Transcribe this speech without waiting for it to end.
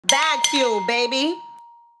Bagfuel, baby.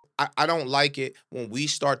 I don't like it when we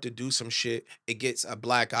start to do some shit, it gets a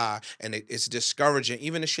black eye and it's discouraging.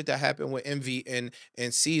 Even the shit that happened with Envy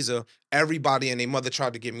and Caesar, everybody and their mother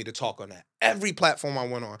tried to get me to talk on that. Every platform I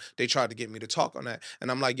went on, they tried to get me to talk on that.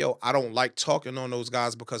 And I'm like, yo, I don't like talking on those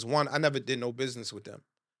guys because one, I never did no business with them.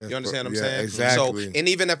 You understand what I'm saying? Exactly. So, and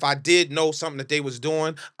even if I did know something that they was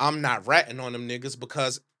doing, I'm not ratting on them niggas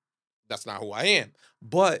because that's not who I am.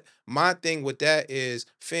 But my thing with that is,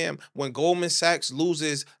 fam, when Goldman Sachs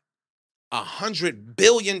loses $100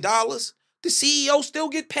 billion, the CEO still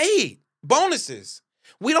get paid bonuses.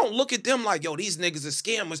 We don't look at them like, yo, these niggas are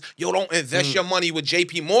scammers. Yo, don't invest your money with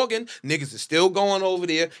JP Morgan. Niggas are still going over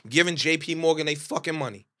there giving JP Morgan they fucking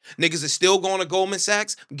money. Niggas are still going to Goldman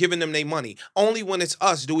Sachs, giving them their money. Only when it's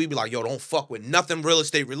us do we be like, yo, don't fuck with nothing real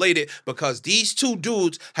estate related because these two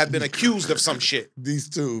dudes have been accused of some shit. These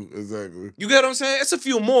two, exactly. You get what I'm saying? It's a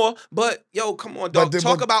few more, but yo, come on, dog.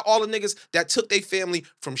 Talk about all the niggas that took their family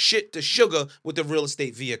from shit to sugar with the real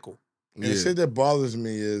estate vehicle. And the shit that bothers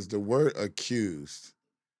me is the word accused.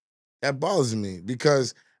 That bothers me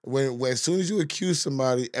because when as soon as you accuse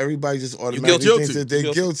somebody, everybody just automatically thinks that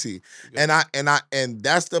they're guilty. And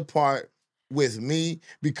that's the part with me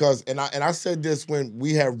because I said this when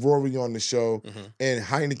we had Rory on the show and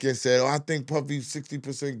Heineken said, "Oh, I think Puffy's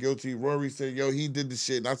 60% guilty." Rory said, "Yo, he did the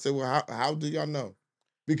shit." And I said, "Well, how do y'all know?"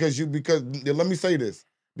 Because let me say this,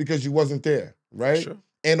 because you wasn't there, right? Sure.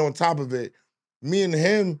 And on top of it, me and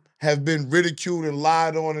him have been ridiculed and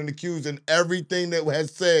lied on and accused, and everything that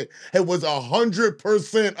was said, it was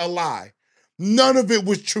 100% a lie. None of it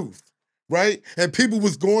was truth, right? And people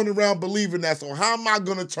was going around believing that. So how am I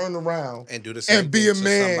going to turn around and do the same and be thing a to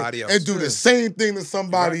man somebody else? and do the same thing to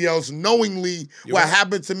somebody else, knowingly what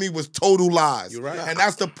happened to me was total lies? You're right. And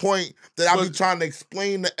that's the point that I be trying to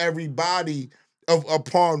explain to everybody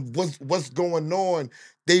upon what's going on.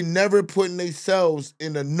 They never putting themselves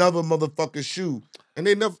in another motherfucker's shoe. And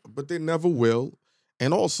they never will.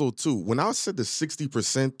 And also, too, when I said the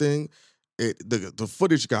 60% thing, the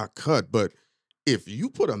footage got cut. But if you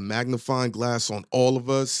put a magnifying glass on all of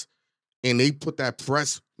us and they put that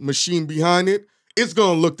press machine behind it, it's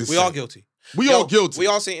gonna look the same. We all guilty. We all guilty. We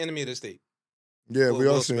all say enemy of the state. Yeah, we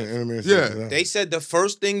all say enemy of the state. Yeah. They said the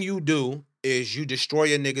first thing you do is you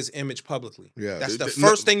destroy a nigga's image publicly. Yeah. That's the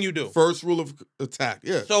first thing you do. First rule of attack.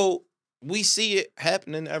 Yeah. So we see it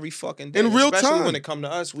happening every fucking day. In real Especially time. when it come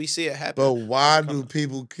to us, we see it happen. But why do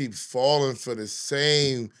people keep falling for the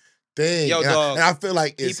same thing? Yo, dog, and I feel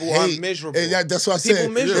like it's people hate. are miserable. That's what I People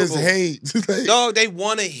said. miserable. It's hate. Dog, they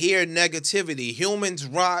want to hear negativity. Humans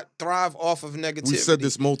thrive off of negativity. We said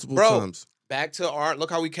this multiple times. Back to art.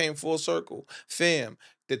 Look how we came full circle. Fam,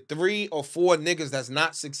 the 3 or 4 niggas that's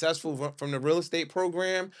not successful from the real estate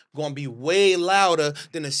program gonna be way louder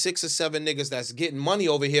than the 6 or 7 niggas that's getting money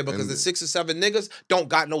over here because the 6 or 7 niggas don't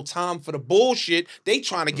got no time for the bullshit. They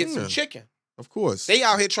trying to get some chicken. Of course. They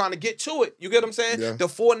out here trying to get to it. You get what I'm saying? Yeah. The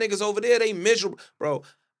 4 niggas over there, they miserable. Bro,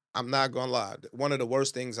 I'm not gonna lie. One of the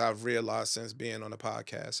worst things I've realized since being on the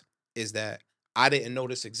podcast is that I didn't know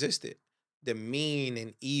this existed. The mean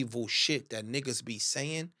and evil shit that niggas be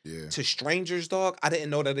saying to strangers, dog, I didn't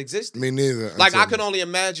know that existed. Me neither. Like, I can only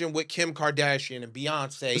imagine with Kim Kardashian and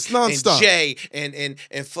Beyonce and Jay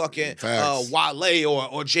and fucking Wale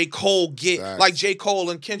or J. Cole get like J. Cole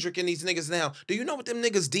and Kendrick and these niggas now. Do you know what them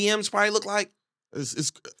niggas DMs probably look like?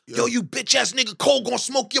 Yo, you bitch ass nigga, Cole gonna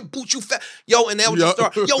smoke your boot, you fat. Yo, and they'll just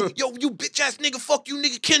start, yo, you bitch ass nigga, fuck you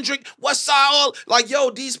nigga, Kendrick, West Side. Like, yo,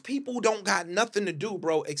 these people don't got nothing to do,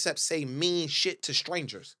 bro, except say mean shit to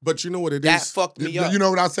strangers. But you know what it is? That fucked me up. You know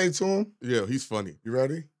what I say to him? Yeah, he's funny. You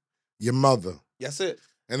ready? Your mother. That's it.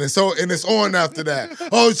 And it's on after that.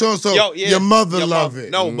 Oh, so your mother love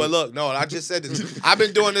it. No, but look, no, I just said this. I've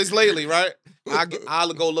been doing this lately, right?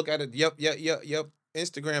 I'll go look at it. Yep.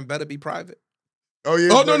 Instagram better be private. Oh, yeah.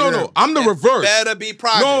 Oh, no. I'm the reverse. Better be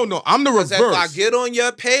private. No, I'm the reverse. If I get on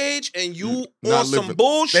your page and you on some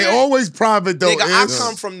bullshit. They always private, though. Nigga, I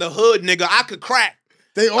come from the hood, nigga. I could crack.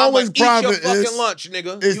 They always private. Eat your fucking lunch,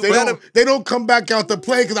 nigga. They don't come back out to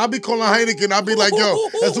play because I'll be calling Heineken. I'll be like, yo,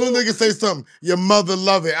 as soon as nigga say something, your mother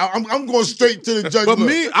love it. I'm going straight to the judge. But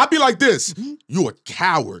me, I'll be like this. You a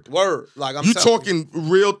coward. Word. Like, you talking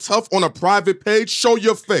real tough on a private page, show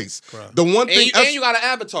your face. Bruh. The one thing. And you got an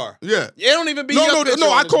avatar. Yeah. It don't even be your picture.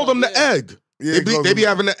 No, I call them the egg. Yeah, they be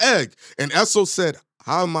having the egg. And Esso said,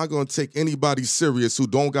 how am I going to take anybody serious who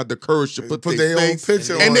don't got the courage to put their own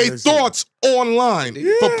picture and their thoughts online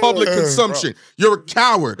for public consumption? Bro. You're a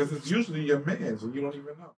coward. Because it's usually your man, so you don't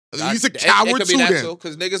even know. He's a coward too, then.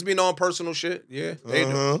 Because niggas be knowing personal shit. Yeah, they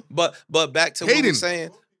do. But back to what we're saying.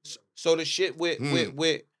 So the shit with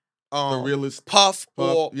Puff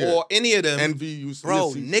or any of them. Envy,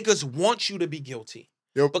 bro, niggas want you to be guilty.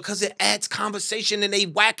 Yep. Because it adds conversation in a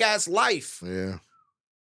whack-ass life. Yeah.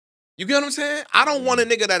 You get what I'm saying? I don't want a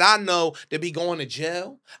nigga that I know to be going to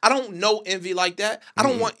jail. I don't know Envy like that. I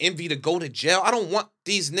don't want Envy to go to jail. I don't want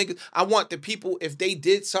these niggas. I want the people, if they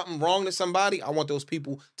did something wrong to somebody, I want those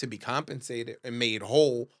people to be compensated and made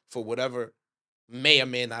whole for whatever may or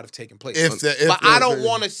may not have taken place. But I don't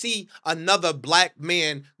want to see another black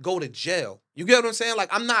man go to jail. You get what I'm saying? Like,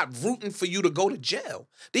 I'm not rooting for you to go to jail.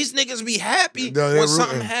 These niggas be happy when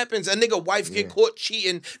something happens. A nigga wife get caught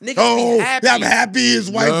cheating. Niggas be happy. I'm happy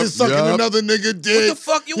his wife is sucking another nigga dick. What the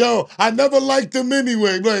fuck you? Yo, I never liked him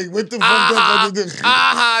anyway. Like, what the fuck?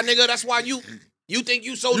 Nigga, that's why you think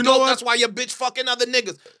you so dope. That's why your bitch fucking other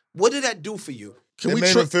niggas. What did that do for you? It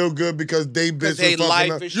made him feel good because they bitch was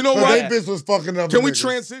fucking up. You know what? They bitch was fucking up. Can we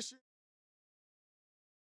transition?